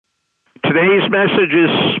Today's message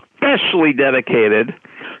is specially dedicated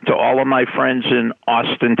to all of my friends in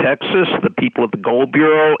Austin, Texas, the people at the Gold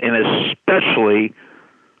Bureau, and especially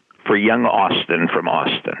for young Austin from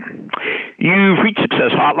Austin. You've reached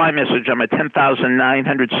Success Hotline message. I'm at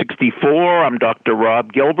 10,964. I'm Dr.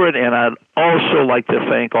 Rob Gilbert, and I'd also like to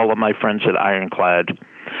thank all of my friends at Ironclad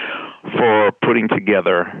for putting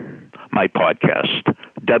together my podcast,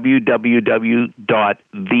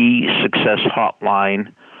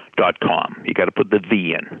 www.thesuccesshotline.com. You got to put the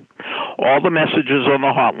 "the" in. All the messages on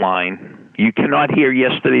the hotline, you cannot hear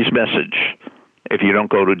yesterday's message if you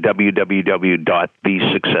don't go to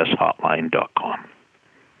www.thesuccesshotline.com.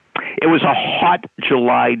 It was a hot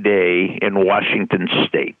July day in Washington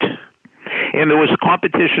State, and there was a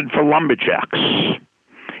competition for lumberjacks.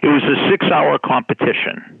 It was a 6-hour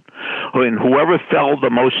competition, and whoever felled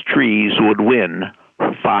the most trees would win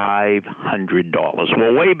 $500.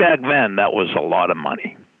 Well, way back then, that was a lot of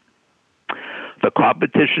money. The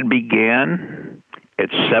competition began at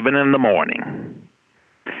 7 in the morning.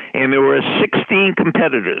 And there were 16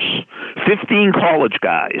 competitors, 15 college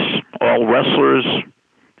guys, all wrestlers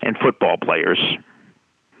and football players,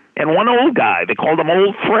 and one old guy. They called him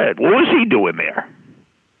Old Fred. What was he doing there?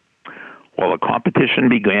 Well, the competition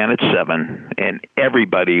began at 7, and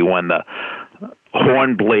everybody, when the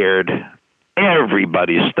horn blared,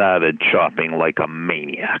 everybody started chopping like a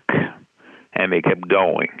maniac. And they kept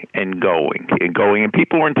going and going and going, and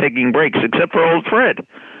people weren't taking breaks except for Old Fred.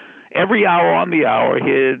 Every hour on the hour,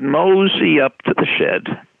 he'd mosey up to the shed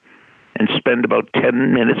and spend about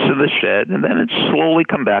 10 minutes in the shed, and then he'd slowly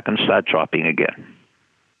come back and start chopping again.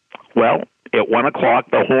 Well, at 1 o'clock,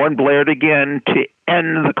 the horn blared again to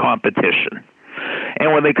end the competition.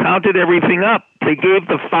 And when they counted everything up, they gave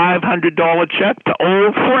the $500 check to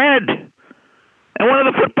Old Fred. And one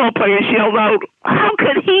of the football players yelled out, "How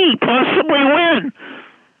could he possibly win?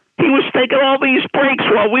 He was taking all these breaks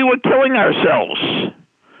while we were killing ourselves."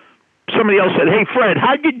 Somebody else said, "Hey, Fred,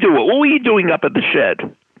 how'd you do it? What were you doing up at the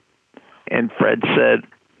shed?" And Fred said,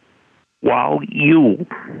 "While you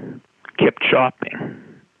kept chopping,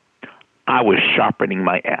 I was sharpening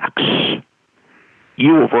my axe.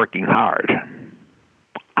 You were working hard.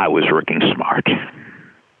 I was working smart."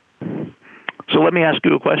 So let me ask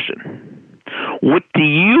you a question. What do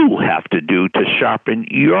you have to do to sharpen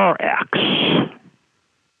your axe?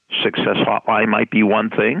 Success Hotline might be one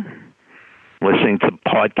thing. Listening to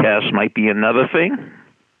podcasts might be another thing.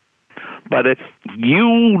 But if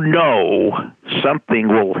you know something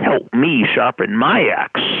will help me sharpen my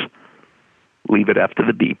axe, leave it after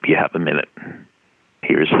the beep. You have a minute.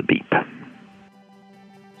 Here's the beep.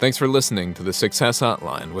 Thanks for listening to the Success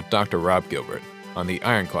Hotline with Dr. Rob Gilbert on the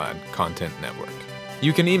Ironclad Content Network.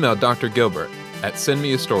 You can email Dr. Gilbert at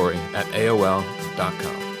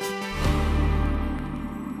sendmeastory@aol.com.